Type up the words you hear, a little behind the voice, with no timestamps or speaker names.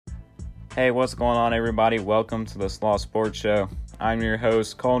Hey, what's going on, everybody? Welcome to the Slaw Sports Show. I'm your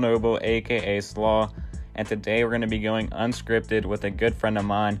host, Cole Noble, aka Slaw, and today we're going to be going unscripted with a good friend of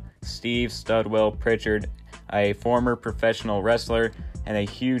mine, Steve Studwell Pritchard, a former professional wrestler and a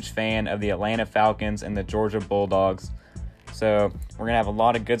huge fan of the Atlanta Falcons and the Georgia Bulldogs. So we're going to have a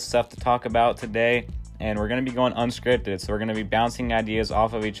lot of good stuff to talk about today, and we're going to be going unscripted. So we're going to be bouncing ideas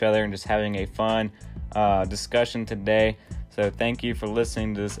off of each other and just having a fun discussion today. So thank you for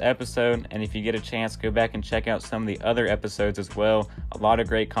listening to this episode, and if you get a chance, go back and check out some of the other episodes as well. A lot of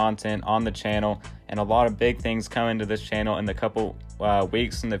great content on the channel, and a lot of big things coming to this channel in the couple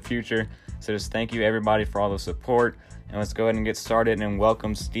weeks in the future. So just thank you, everybody, for all the support, and let's go ahead and get started and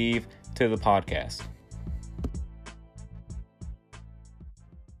welcome Steve to the podcast.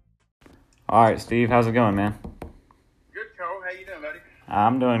 All right, Steve, how's it going, man? Good, Cole. How you doing, buddy?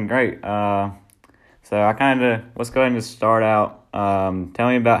 I'm doing great. So let's go ahead and just start out. Tell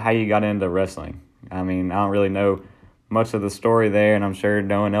me about how you got into wrestling. I mean, I don't really know much of the story there, and I'm sure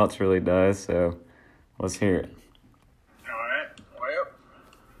no one else really does, so let's hear it. All right. Well,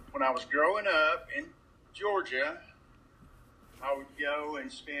 when I was growing up in Georgia, I would go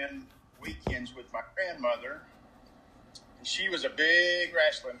and spend weekends with my grandmother, and she was a big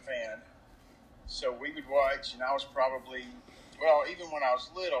wrestling fan. So we would watch, and I was probably, even when I was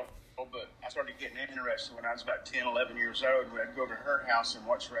little, but I started getting interested when I was about 10, 11 years old. I'd go to her house and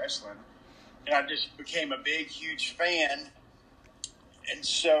watch wrestling. And I just became a big, huge fan. And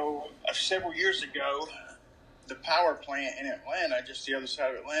so several years ago, the power plant in Atlanta, just the other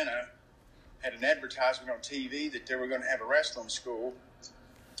side of Atlanta, had an advertisement on TV that they were going to have a wrestling school.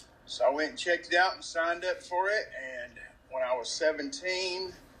 So I went and checked it out and signed up for it. And when I was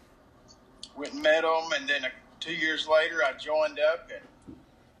 17, went and met them. And then 2 years later, I joined up and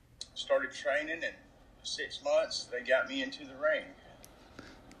started training, and 6 months they got me into the ring.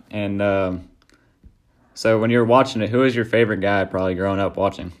 And so when you were watching it, who was your favorite guy probably growing up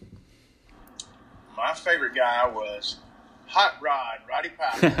watching? My favorite guy was Hot Rod, Roddy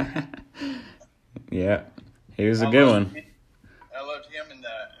Piper. Yeah, he was a good one. I loved him, and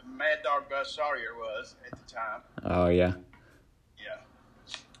the Mad Dog Buzz Sawyer was at the time. Oh, yeah. Yeah.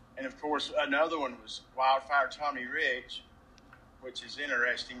 And, of course, another one was Wildfire Tommy Rich, which is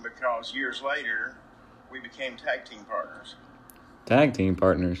interesting because years later, we became tag team partners. Tag team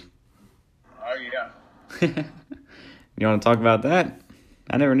partners? Oh, yeah. You want to talk about that?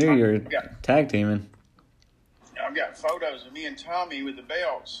 I never knew you were tag teaming. I've got photos of me and Tommy with the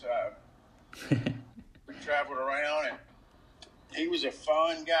belts. We traveled around, and he was a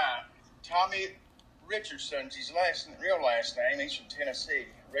fun guy. Tommy Richardson's his real last name. He's from Tennessee,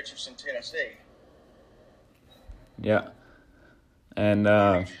 Richardson, Tennessee. Yeah. And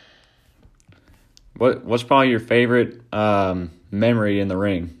what's probably your favorite memory in the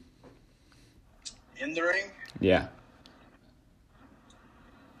ring? In the ring? Yeah.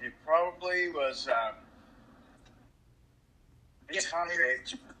 It probably was Tommy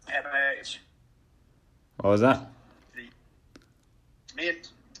Rich at match. What was that?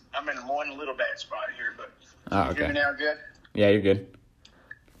 I'm in one little bad spot here, but okay. You hear me now good? Yeah, you're good.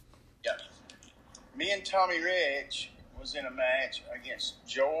 Yeah. Me and Tommy Rich was in a match against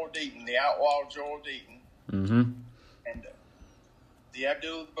Joel Deaton, the outlaw Joel Deaton, and the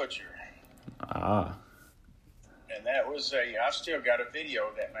Abdul the Butcher. Ah. And that was I still got a video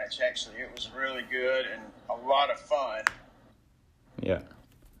of that match, actually. It was really good and a lot of fun. Yeah.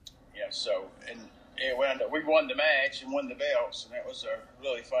 Yeah, so, and we won the match and won the belts, and that was a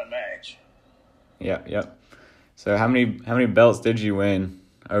really fun match. Yep. So how many belts did you win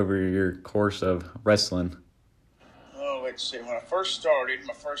over your course of wrestling? Oh, let's see. When I first started,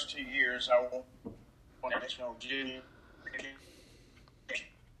 my first 2 years, I won national junior.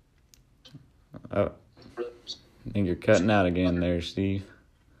 Oh, I think you're cutting out again there, Steve.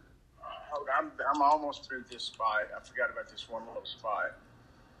 I'm almost through this spot. I forgot about this one little spot.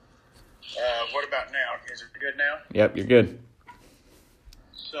 What about now? Is it good now? Yep, you're good.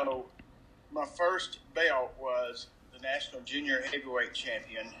 So, my first belt was the National Junior Heavyweight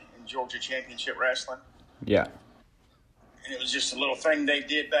Champion in Georgia Championship Wrestling. Yeah. And it was just a little thing they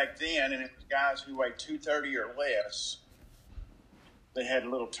did back then, and it was guys who weighed 230 or less. They had a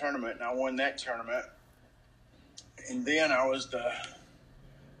little tournament, and I won that tournament. And then I was the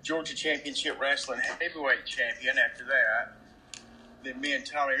Georgia Championship Wrestling Heavyweight Champion after that. Then me and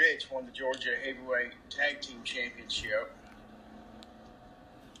Tommy Rich won the Georgia Heavyweight Tag Team Championship.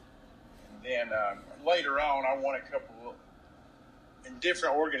 And then later on, I won a couple in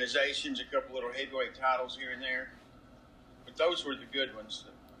different organizations, a couple little heavyweight titles here and there. But those were the good ones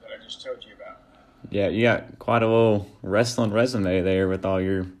that I just told you about. Yeah, you got quite a little wrestling resume there with all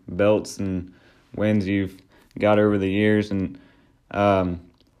your belts and wins you've got over the years. And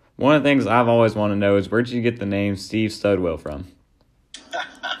one of the things I've always wanted to know is where'd you get the name Steve Studwell from?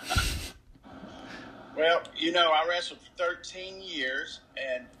 Well, I wrestled for 13 years,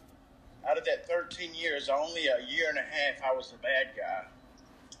 and out of that 13 years, only a year and a half I was the bad guy.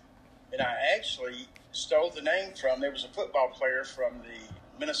 And I actually stole the name there was a football player from the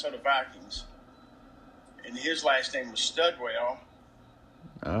Minnesota Vikings, and his last name was Studwell.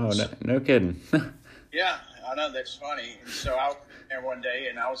 Oh, no kidding. Yeah, I know, that's funny. And so I was there one day,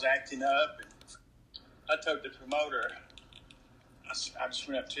 and I was acting up, and I told the promoter, I just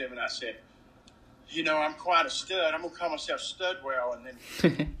went up to him and I said, I'm quite a stud. I'm going to call myself Studwell. And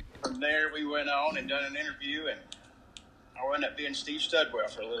then from there, we went on and done an interview, and I wound up being Steve Studwell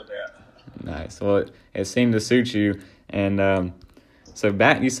for a little bit. Nice. Well, it seemed to suit you. And so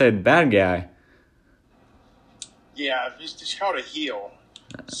you said bad guy. Yeah, it's called a heel.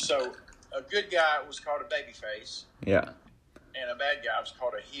 So a good guy was called a babyface. Yeah. And a bad guy was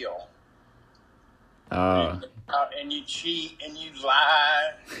called a heel. And you cheat and you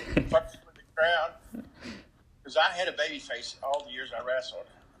lie. Fuck with the crowd. Because I had a baby face all the years I wrestled.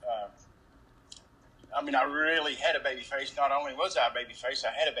 I really had a baby face. Not only was I a baby face,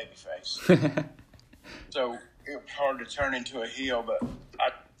 I had a baby face. So it was hard to turn into a heel, but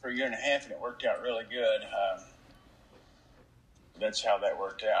for a year and a half, and it worked out really good. That's how that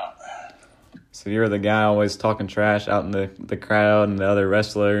worked out. So you're the guy always talking trash out in the crowd and the other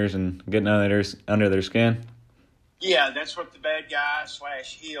wrestlers and getting under their skin? Yeah, that's what the bad guy /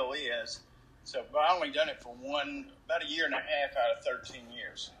 heel is. So, but I only done it for about a year and a half out of 13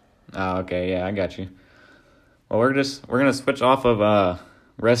 years. Oh, okay, yeah, I got you. Well, we're gonna switch off of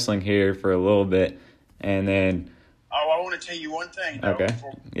wrestling here for a little bit, and then. Oh, I want to tell you one thing, though. Okay.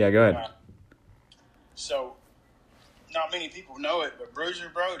 Yeah, go ahead. So, not many people know it, but Bruiser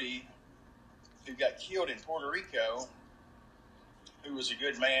Brody, who got killed in Puerto Rico, who was a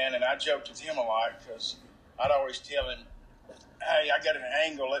good man, and I joked with him a lot because I'd always tell him, hey, I got an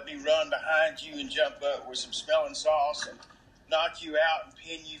angle, let me run behind you and jump up with some smelling sauce and knock you out and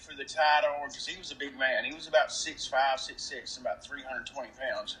pin you for the title, because he was a big man. He was about 6'5", 6'6", about 320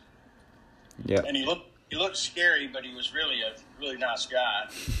 pounds. Yeah. And he looked scary, but he was really a really nice guy.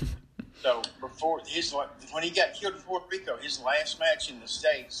 So when he got killed in Puerto Rico, his last match in the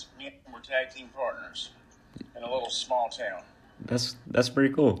States, me and him were tag team partners in a little small town. That's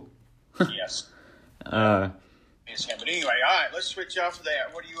pretty cool. Yes. Uh. But anyway, all right, let's switch off of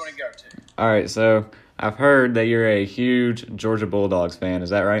that. What do you want to go to? All right, so I've heard that you're a huge Georgia Bulldogs fan.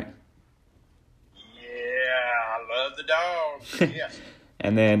 Is that right? Yeah, I love the Dogs. Yes.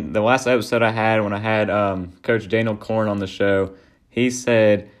 And then the last episode I had, when I had Coach Daniel Korn on the show, he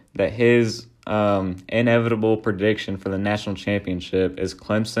said that his inevitable prediction for the national championship is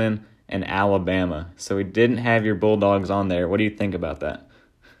Clemson and Alabama. So he didn't have your Bulldogs on there. What do you think about that?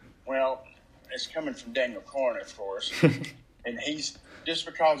 Well, it's coming from Daniel Korn, of course. And he's just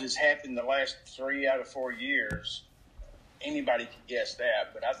because it's happened the last 3 out of 4 years, anybody could guess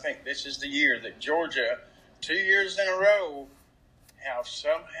that. But I think this is the year that Georgia, 2 years in a row, have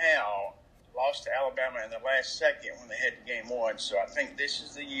somehow lost to Alabama in the last second when they had game one. So I think this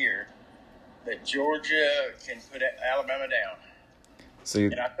is the year that Georgia can put Alabama down.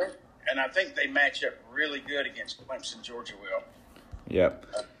 And I think they match up really good against Clemson. Georgia will. Yep.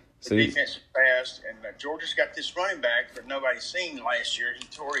 The defense is fast, and Georgia's got this running back that nobody's seen last year. He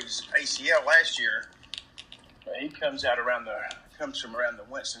tore his ACL last year. He comes from around the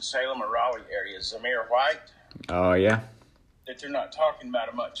Winston-Salem or Raleigh area. Zamir White. Oh, yeah. That they're not talking about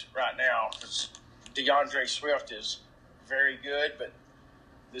it much right now because DeAndre Swift is very good, but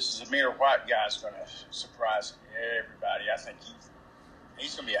this Zamir White guy is going to surprise everybody. I think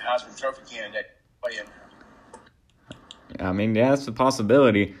he's going to be a Heisman Trophy candidate playing. I mean, yeah, that's a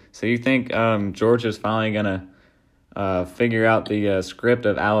possibility. So you think Georgia's finally going to figure out the script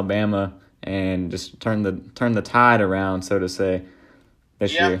of Alabama and just turn the tide around, so to say,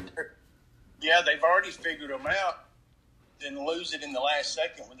 this year? Yeah, they've already figured them out. Then lose it in the last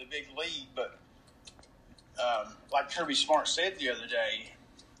second with a big lead. But like Kirby Smart said the other day,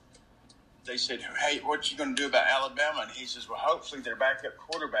 they said, hey, what you going to do about Alabama? And he says, well, hopefully their backup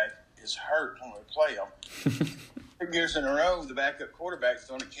quarterback is hurt when we play them. 2 years in a row, the backup quarterback's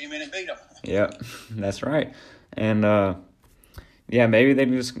the one that came in and beat them. Yep, that's right. And, maybe they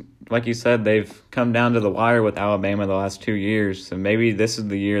just, like you said, they've come down to the wire with Alabama the last 2 years. So maybe this is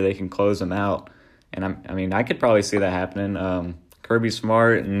the year they can close them out. And I could probably see that happening. Kirby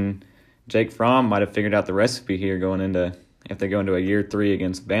Smart and Jake Fromm might have figured out the recipe here if they go into a year 3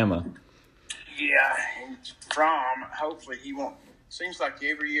 against Bama. Yeah, and hopefully he won't. Seems like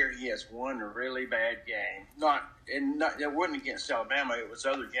every year he has one really bad game. It wasn't against Alabama. It was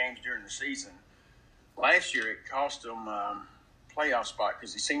other games during the season. Last year it cost him playoff spot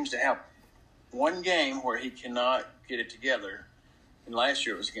because he seems to have one game where he cannot get it together. And last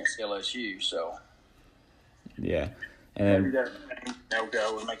year it was against LSU. So yeah, maybe they'll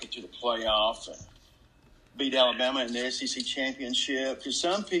go and make it to the playoff and beat Alabama in the SEC championship. Because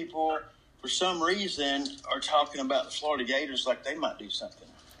some people, for some reason, are talking about the Florida Gators like they might do something.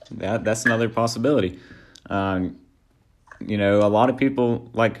 That's another possibility. A lot of people,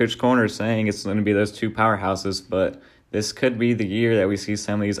 like Coach Corner, is saying it's going to be those two powerhouses, but this could be the year that we see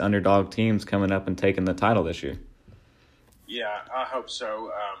some of these underdog teams coming up and taking the title this year. Yeah, I hope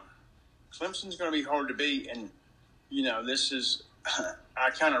so. Clemson's going to be hard to beat, and, this is – I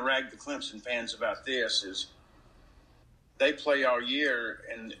kind of rag the Clemson fans about this, is they play all year,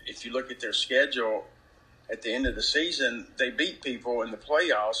 and if you look at their schedule at the end of the season, they beat people in the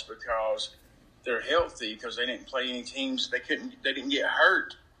playoffs because they're healthy, because they didn't play any teams. They didn't get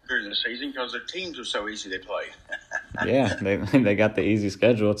hurt during the season because their teams are so easy they play. Yeah, they got the easy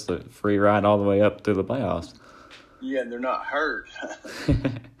schedule. It's the free ride all the way up through the playoffs. Yeah, and they're not hurt.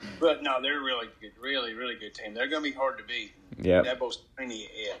 But, no, they're really good, really, really good team. They're going to be hard to beat. Yeah. Dabo Swinney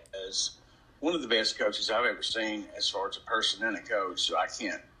is one of the best coaches I've ever seen as far as a person and a coach, so I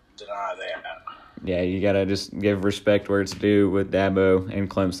can't deny that. Yeah, you got to just give respect where it's due with Dabo and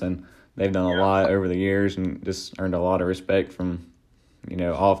Clemson. They've done a lot over the years and just earned a lot of respect from,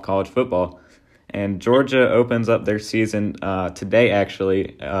 all of college football. And Georgia opens up their season today,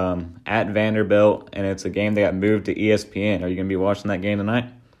 actually, at Vanderbilt, and it's a game that got moved to ESPN. Are you going to be watching that game tonight?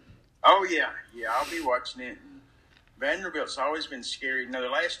 Oh, yeah. Yeah, I'll be watching it. Vanderbilt's always been scary. The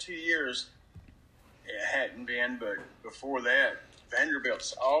last 2 years it hadn't been, but before that,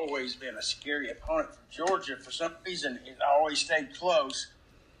 Vanderbilt's always been a scary opponent for Georgia. For some reason, it always stayed close.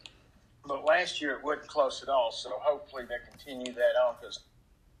 But last year it wasn't close at all, so hopefully they continue that on because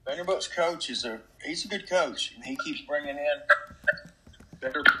Vanderbilt's coach he's a good coach, and he keeps bringing in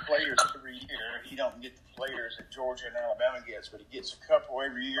better players every year. He don't get the players that Georgia and Alabama gets, but he gets a couple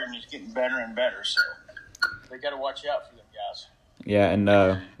every year, and he's getting better and better. So they got to watch out for them guys. Yeah,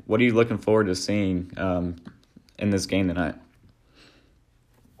 and what are you looking forward to seeing in this game tonight?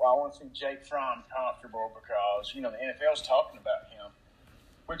 Well, I want to see Jake Fromm comfortable because, the NFL's talking about him,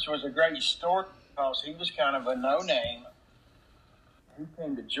 which was a great story because he was kind of a no-name. He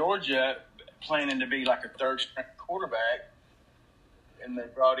came to Georgia planning to be like a third-string quarterback, and they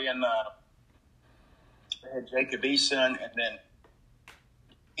brought in they had Jacob Eason, and then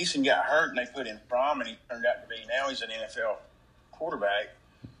Eason got hurt, and they put in Fromm, and he turned out to be now he's an NFL quarterback.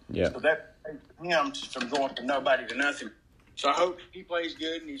 Yeah. So that saved him from going from nobody to nothing. So I hope he plays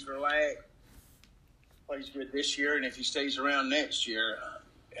good and he's relaxed, plays good this year, and if he stays around next year,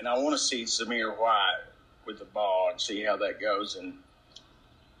 and I want to see Zamir White with the ball and see how that goes and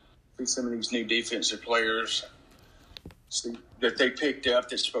see some of these new defensive players that they picked up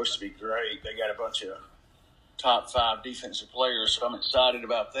that's supposed to be great. They got a bunch of top 5 defensive players, so I'm excited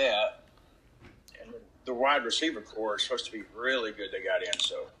about that. And the wide receiver core is supposed to be really good they got in,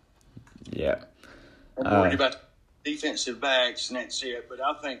 so. Yeah. I'm worried about defensive backs, and that's it. But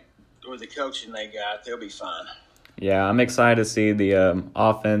I think with the coaching they got, they'll be fine. Yeah, I'm excited to see the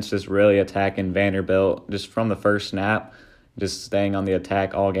offense just really attacking Vanderbilt just from the first snap, just staying on the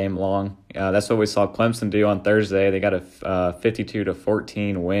attack all game long. That's what we saw Clemson do on Thursday. They got a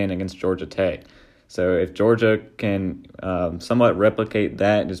 52-14 win against Georgia Tech. So if Georgia can somewhat replicate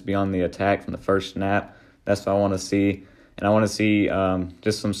that, just be on the attack from the first snap, that's what I want to see. And I want to see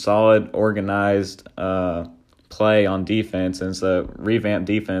just some solid, organized play on defense. And it's a revamped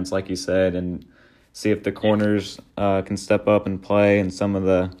defense, like you said, and see if the corners can step up and play and some of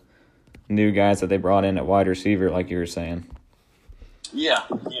the new guys that they brought in at wide receiver, like you were saying. Yeah,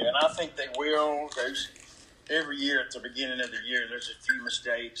 and I think they will. Every year at the beginning of the year, there's a few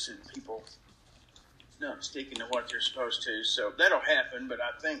mistakes and people not sticking to what they're supposed to. So that'll happen, but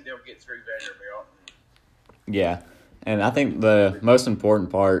I think they'll get through Vanderbilt. Yeah, and I think the most important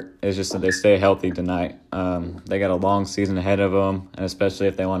part is just that they stay healthy tonight. They got a long season ahead of them, and especially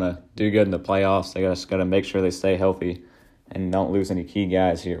if they want to do good in the playoffs, they just got to make sure they stay healthy and don't lose any key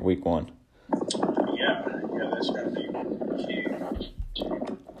guys here week 1. Yeah, that's going to be huge.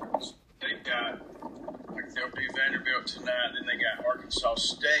 They've got, they'll be Vanderbilt tonight, then they got Arkansas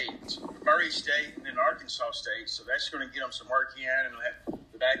State, Murray State, and then Arkansas State. So that's going to get them some work in, and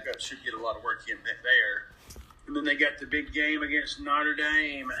the backup should get a lot of work in there. And then they got the big game against Notre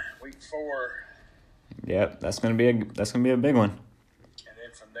Dame, week 4. Yep, that's gonna be a big one. And then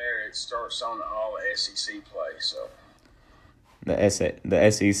from there it starts on all SEC play. So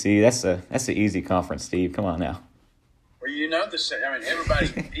The SEC, that's an easy conference, Steve. Come on now. Well, you know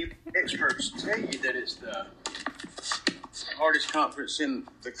everybody, even experts tell you that it's the hardest conference in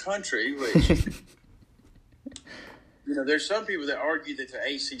the country, which, there's some people that argue that the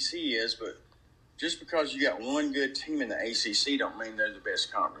ACC is, but just because you got one good team in the ACC don't mean they're the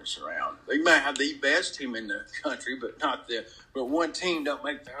best conference around. They might have the best team in the country, but one team don't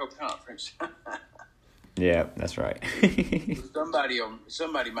make the whole conference. Yeah, that's right. Somebody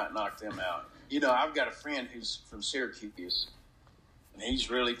might knock them out. I've got a friend who's from Syracuse, and he's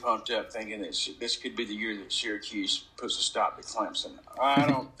really pumped up thinking that this could be the year that Syracuse puts a stop to Clemson. I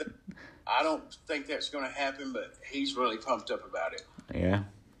don't think that's going to happen, but he's really pumped up about it. Yeah.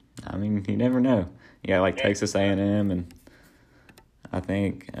 I mean, you never know. You got Texas A&M and I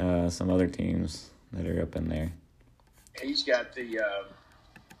think some other teams that are up in there. He's got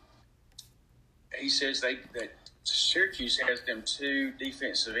he says that Syracuse has them two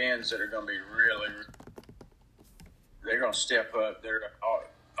defensive ends that are going to be they're going to step up. They're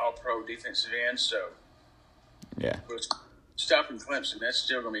all pro defensive ends. So, yeah. But stopping Clemson, that's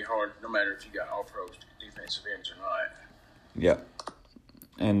still going to be hard no matter if you got all pro defensive ends or not. Yep.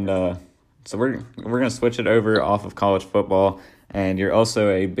 And so we're going to switch it over off of college football, and you're also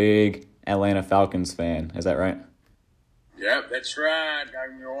a big Atlanta Falcons fan. Is that right? Yep, that's right. I have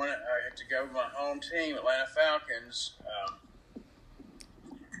to go with my home team, Atlanta Falcons.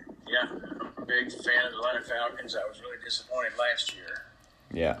 I'm a big fan of the Atlanta Falcons. I was really disappointed last year.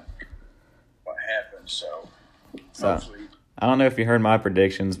 Yeah. What happened, so hopefully. I don't know if you heard my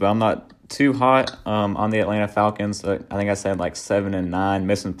predictions, but I'm not too hot on the Atlanta Falcons. I think I said 7-9,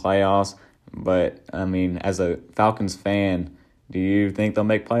 missing playoffs. But, I mean, as a Falcons fan, do you think they'll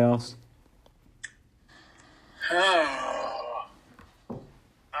make playoffs?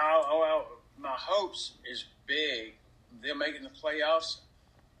 My hopes is big. Them making the playoffs,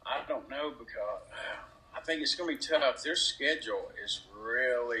 I don't know because I think it's going to be tough. Their schedule is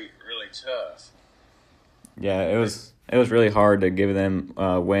really, really tough. Yeah, it was really hard to give them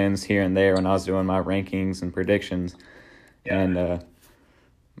wins here and there when I was doing my rankings and predictions. Yeah. And,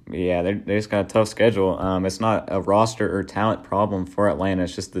 they just got a tough schedule. It's not a roster or talent problem for Atlanta.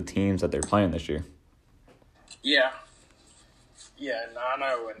 It's just the teams that they're playing this year. Yeah. Yeah, I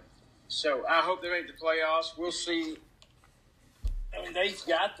know. And so I hope they make the playoffs. We'll see. I mean, they've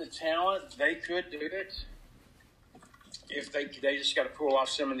got the talent. They could do it. If they just got to pull off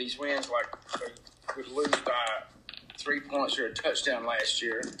some of these wins, like they could lose by 3 points or a touchdown last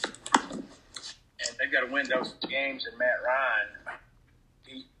year. And they've got to win those games. And Matt Ryan,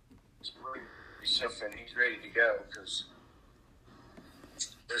 he's really tough and he's ready to go because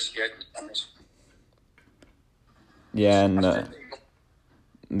they're scheduled. Yeah, and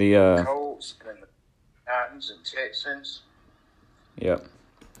the Colts and the Titans and Texans. Yep.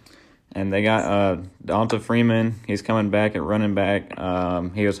 And they got Donta Freeman. He's coming back at running back.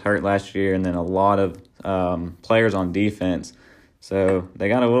 He was hurt last year, and then a lot of players on defense. So they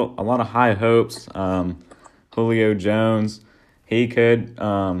got a lot of high hopes. Julio Jones, he could,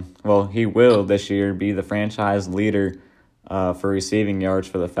 he will this year be the franchise leader for receiving yards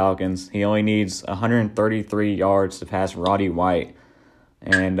for the Falcons. He only needs 133 yards to pass Roddy White.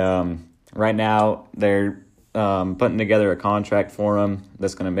 And right now they're putting together a contract for him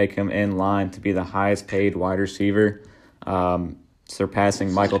that's going to make him in line to be the highest paid wide receiver,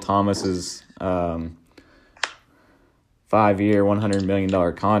 surpassing Michael Thomas's 5-year, $100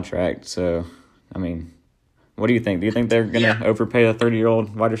 million contract. So, I mean, what do you think? Do you think they're going to overpay a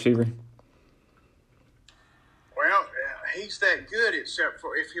 30-year-old wide receiver? Well, he's that good, except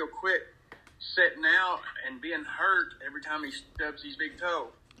for if he'll quit sitting out and being hurt every time he stubs his big toe.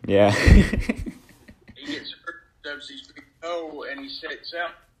 Yeah. He gets hurt, stubs his big toe, and he sits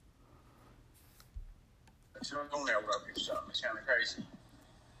out. It's not going to rub or something. It's kind of crazy.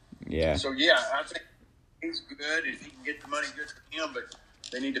 Yeah. So, I think he's good. If he can get the money, good for him. But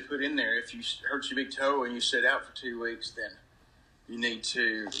they need to put in there, if you hurt your big toe and you sit out for 2 weeks, then you need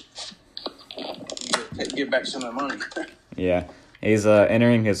to give back some of the money. Yeah. He's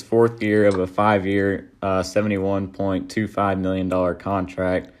entering his fourth year of a 5-year, $71.25 million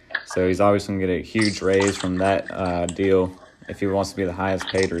contract. So he's obviously going to get a huge raise from that deal if he wants to be the highest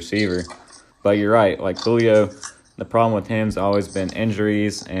paid receiver. But you're right. Like Julio, the problem with him has always been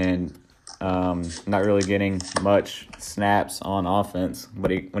injuries and not really getting much snaps on offense.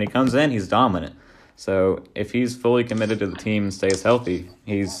 But when he comes in, he's dominant. So if he's fully committed to the team and stays healthy,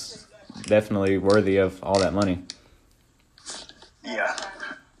 he's definitely worthy of all that money. Yeah.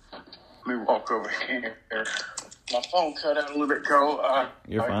 Let me walk over here. My phone cut out a little bit, Cole.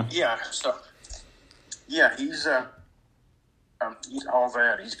 You're fine. Yeah, so, yeah, he's all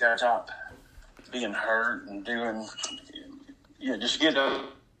that. He's got to stop being hurt and doing, just get a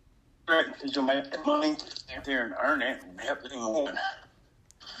because you'll make the money out there and earn it and help the team win.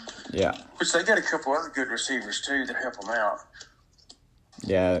 Yeah. Which they got a couple other good receivers, too, that help them out.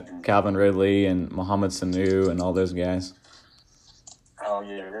 Yeah, Calvin Ridley and Mohamed Sanu and all those guys. Oh,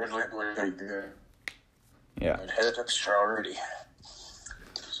 yeah, Ridley was really good. Yeah. It had extra already.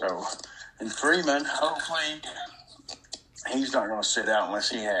 So, and Freeman, hopefully, he's not going to sit out unless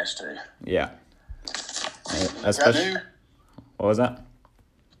he has to. Yeah. Especially, what was that?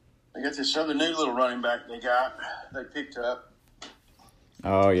 They got this other new little running back they picked up.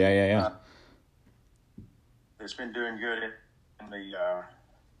 Oh, yeah. It's been doing good in the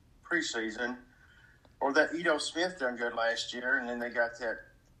preseason. Or that Edo Smith done good last year, and then they got that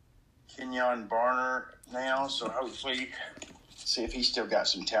Kenyon Barner now, so hopefully see if he's still got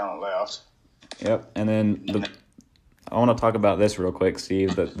some talent left. Yep, and then I want to talk about this real quick,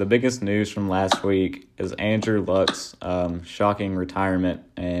 Steve. The biggest news from last week is Andrew Luck's shocking retirement.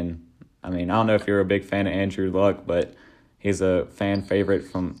 And, I don't know if you're a big fan of Andrew Luck, but he's a fan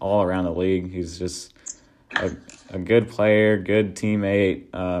favorite from all around the league. He's just a good player, good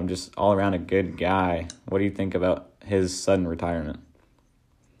teammate, just all around a good guy. What do you think about his sudden retirement?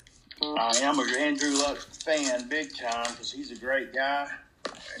 I am an Andrew Luck fan big time because he's a great guy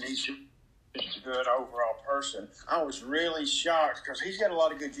and he's just a good overall person. I was really shocked because he's got a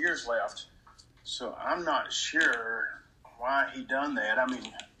lot of good years left. So I'm not sure why he done that.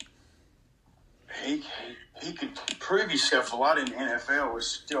 He could prove himself a lot in the NFL with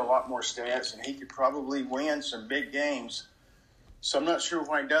still a lot more stats, and he could probably win some big games. So I'm not sure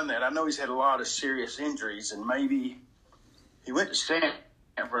why he done that. I know he's had a lot of serious injuries, and maybe he went to Stanford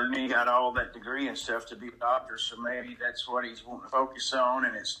and he got all that degree and stuff to be a doctor, so maybe that's what he's wanting to focus on,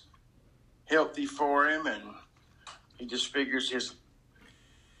 and it's healthy for him, and he just figures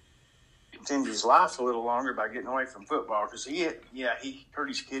continue his life a little longer by getting away from football because he hurt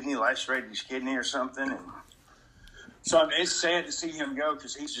his kidney, lacerated his kidney or something. And so it's sad to see him go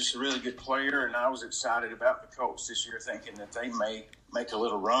because he's just a really good player, and I was excited about the Colts this year thinking that they may make a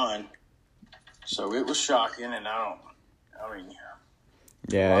little run. So it was shocking, and a lot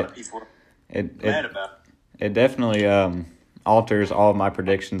of people were mad about it. It definitely alters all of my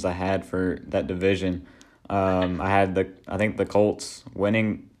predictions I had for that division. I had the Colts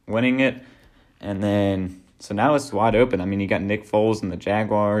winning it, and then so now it's wide open. You got Nick Foles and the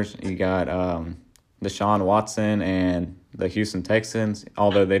Jaguars, you got Deshaun Watson and the Houston Texans,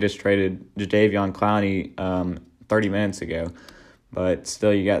 although they just traded Jadeveon Clowney 30 minutes ago, but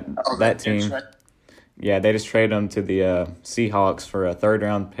still you got that team. Yeah, they just traded him to the Seahawks for a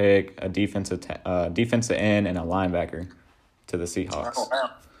third-round pick, a defensive end, and a linebacker to the Seahawks. Oh,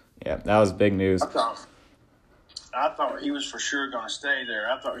 wow. Yeah, that was big news. I thought he was for sure going to stay there.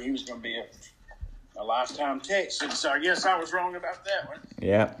 I thought he was going to be a lifetime Texan, so I guess I was wrong about that one.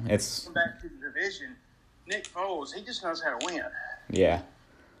 Yeah, it's back to the division. Nick Foles, he just knows how to win. Yeah.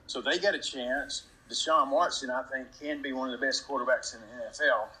 So they got a chance. Deshaun Watson, I think, can be one of the best quarterbacks in the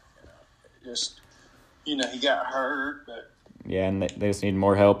NFL. He got hurt, but yeah, and they just need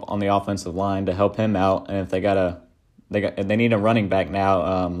more help on the offensive line to help him out. And if they need a running back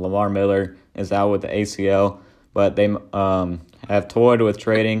now. Lamar Miller is out with the ACL, but they have toyed with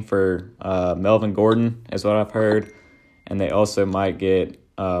trading for Melvin Gordon, is what I've heard, and they also might get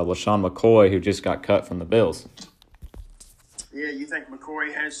LaShawn McCoy, who just got cut from the Bills. Yeah, you think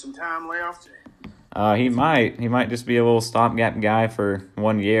McCoy has some time left? He might just be a little stopgap guy for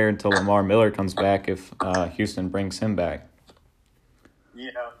 1 year until Lamar Miller comes back if Houston brings him back.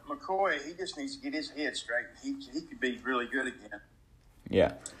 Yeah, McCoy, he just needs to get his head straight. He could be really good again.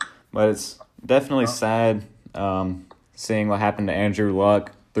 Yeah, but it's definitely sad seeing what happened to Andrew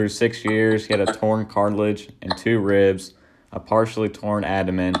Luck. Through 6 years, he had a torn cartilage in 2 ribs, a partially torn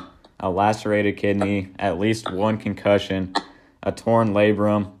abdomen, a lacerated kidney, at least 1 concussion, a torn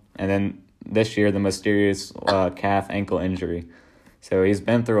labrum, and then this year the mysterious calf ankle injury. So he's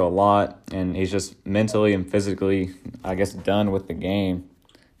been through a lot, and he's just mentally and physically, I guess, done with the game.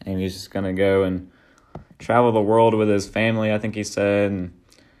 And he's just going to go and travel the world with his family, I think he said, and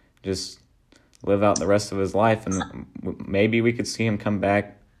just live out the rest of his life. And maybe we could see him come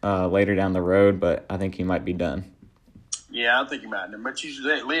back later down the road, but I think he might be done. Yeah, I think he might be done. But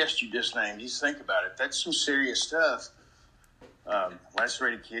that list you just named, just think about it. That's some serious stuff.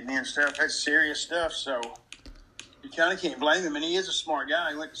 Lacerated kidney and stuff, that's serious stuff. So you kind of can't blame him. And he is a smart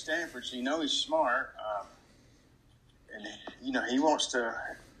guy. He went to Stanford, so you know he's smart. And, he wants to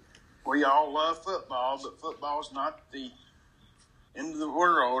we all love football, but football's not the end of the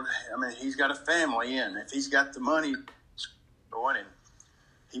world. I mean, he's got a family, and if he's got the money going and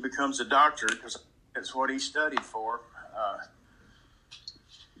he becomes a doctor because that's what he studied for,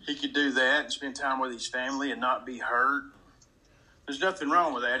 he could do that and spend time with his family and not be hurt. There's nothing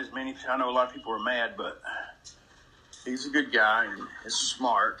wrong with that. I know a lot of people are mad, but he's a good guy and he's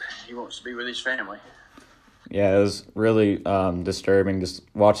smart. He wants to be with his family. Yeah, it was really disturbing just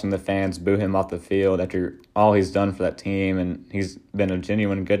watching the fans boo him off the field after all he's done for that team, and he's been a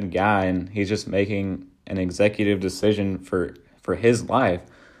genuine good guy, and he's just making an executive decision for his life,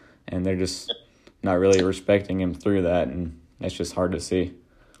 and they're just not really respecting him through that, and it's just hard to see.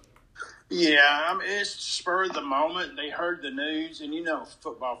 Yeah, I mean, it's spur of the moment. They heard the news, and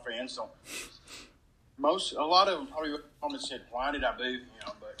football fans don't. A lot of them probably almost said, "Why did I boo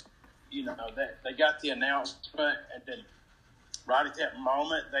him?" But that they got the announcement, and then right at that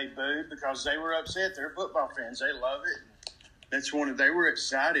moment they booed because they were upset. They're football fans; they love it. They were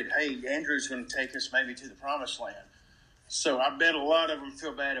excited. Hey, Andrew's going to take us maybe to the promised land. So I bet a lot of them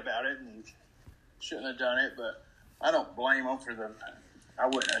feel bad about it and shouldn't have done it. But I don't blame them I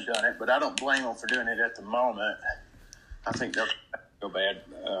wouldn't have done it, but I don't blame them for doing it at the moment. I think they'll go bad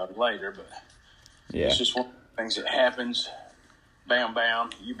later, but it's just one of the things that happens. Bam, bam,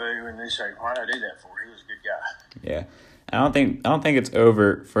 you boo, and they say, "Why did I do that for? He was a good guy." Yeah, I don't think it's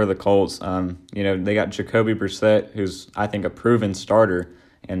over for the Colts. They got Jacoby Brissett, who's I think a proven starter,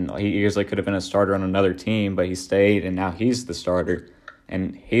 and he easily could have been a starter on another team, but he stayed, and now he's the starter.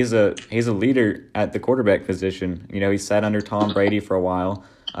 And he's a leader at the quarterback position. He sat under Tom Brady for a while,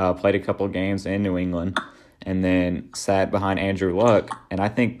 played a couple of games in New England, and then sat behind Andrew Luck. And I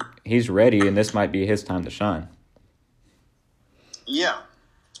think he's ready, and this might be his time to shine. Yeah,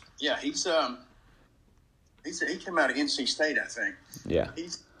 he came out of NC State, I think. Yeah,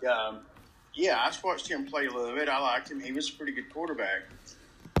 I watched him play a little bit. I liked him. He was a pretty good quarterback,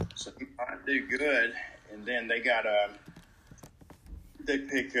 so he might do good. And then they got They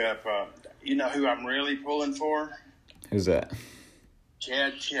pick up, who I'm really pulling for? Who's that?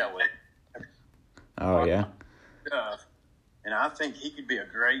 Chad Kelly. Oh, yeah? And I think he could be a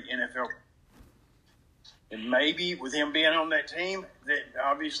great NFL. And maybe with him being on that team, that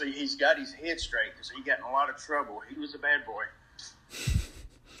obviously he's got his head straight because he got in a lot of trouble. He was a bad boy.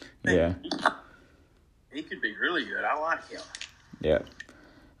 Yeah. He could be really good. I like him. Yeah.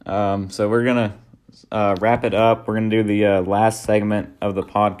 So we're going to wrap it up. We're going to do the last segment of the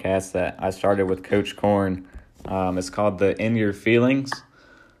podcast that I started with Coach Korn. It's called the In Your Feelings.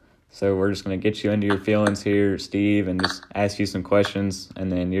 So we're just going to get you into your feelings here, Steve, and just ask you some questions,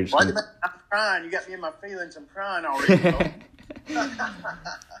 and then you're just going to... I'm crying. You got me in my feelings. I'm crying already.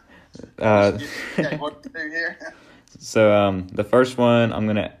 What to do here? So the first one I'm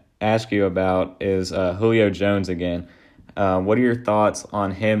going to ask you about is Julio Jones again. What are your thoughts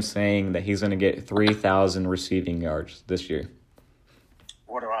on him saying that he's going to get 3,000 receiving yards this year?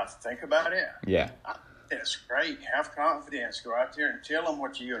 What do I think about it? Yeah. It's great. Have confidence. Go out there and tell them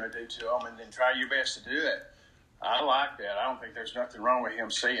what you're going to do to them, and then try your best to do it. I like that. I don't think there's nothing wrong with him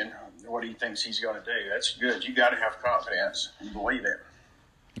saying what he thinks he's going to do. That's good. You got to have confidence and believe it.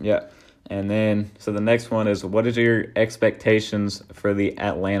 Yeah. And then, so the next one is, what is your expectations for the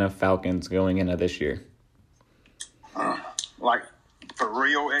Atlanta Falcons going into this year? Like, for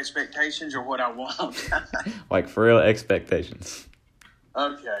real expectations or what I want? Like, for real expectations.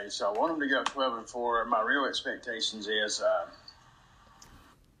 Okay, so I want them to go 12-4. My real expectations is,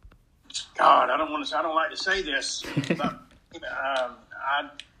 God, I don't like to say this, but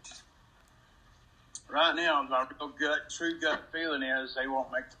right now my real true gut feeling is they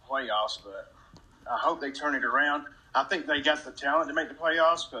won't make the playoffs, but I hope they turn it around. I think they got the talent to make the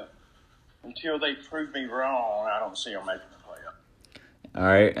playoffs, but until they prove me wrong, I don't see them making the playoffs. All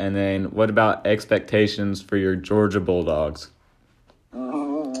right, and then what about expectations for your Georgia Bulldogs?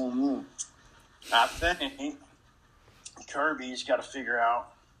 I think Kirby's got to figure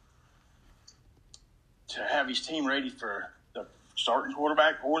out to have his team ready for the starting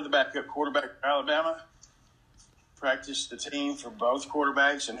quarterback or the backup quarterback for Alabama. Practice the team for both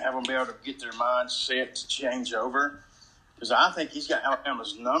quarterbacks and have them be able to get their minds set to change over. Because I think he's got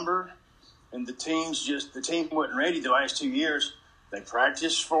Alabama's number, and the team wasn't ready the last 2 years. They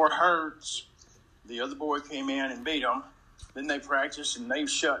practiced for Hurts. The other boy came in and beat them. Then they practiced and they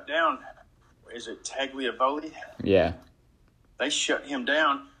shut down. Is it Tagliavoli? Yeah. They shut him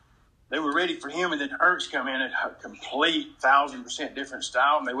down. They were ready for him, and then Hurts come in at a complete 1,000% different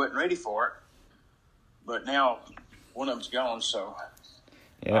style, and they wasn't ready for it. But now one of them's gone, so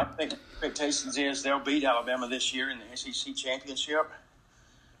I think expectations is they'll beat Alabama this year in the SEC championship.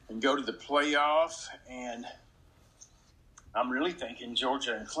 and go to the playoff. And I'm really thinking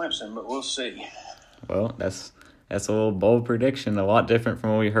Georgia and Clemson, but we'll see. Well, that's a little bold prediction, a lot different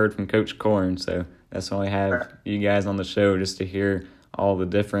from what we heard from Coach Corn. So that's why we have you guys on the show, just to hear all the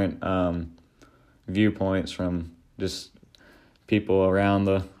different viewpoints from just people around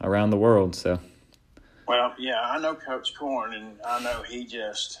the world. So, well, yeah, I know Coach Corn, and I know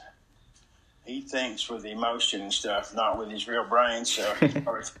he thinks with emotion and stuff, not with his real brain. So,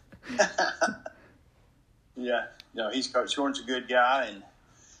 yeah, no, Coach Corn's a good guy, and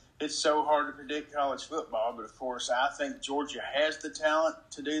it's so hard to predict college football. But of course, I think Georgia has the talent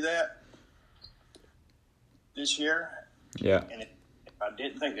to do that this year. Yeah. And if I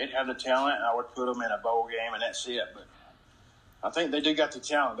didn't think they'd have the talent, I would put them in a bowl game, and that's it. But I think they do got the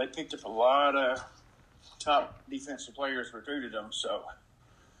talent. They picked up a lot of top defensive players, recruited them. So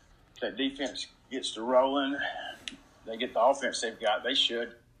if that defense gets to rolling, they get the offense they've got,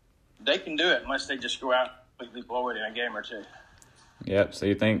 they can do it unless they just go out and completely blow it in a game or two. Yep. So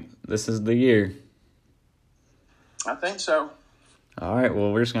you think this is the year? I think so. All right.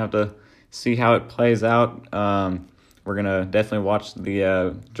 Well, we're just going to have to see how it plays out. We're going to definitely watch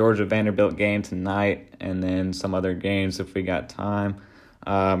the Georgia-Vanderbilt game tonight, and then some other games if we got time.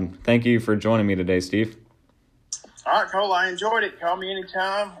 Thank you for joining me today, Steve. All right, Cole, I enjoyed it. Call me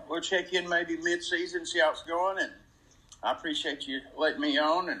anytime. We'll check in maybe mid-season, see how it's going, and I appreciate you letting me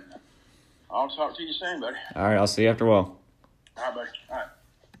on, and I'll talk to you soon, buddy. All right, I'll see you after a while. All right, buddy. All right.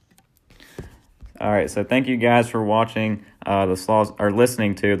 All right, so thank you guys for watching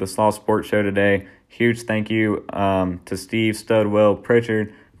listening to the Slaw Sports Show today. Huge thank you to Steve Studwell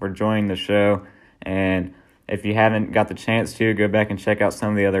Pritchard for joining the show. And if you haven't got the chance to, go back and check out some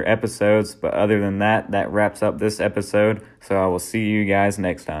of the other episodes. But other than that, that wraps up this episode. So I will see you guys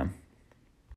next time.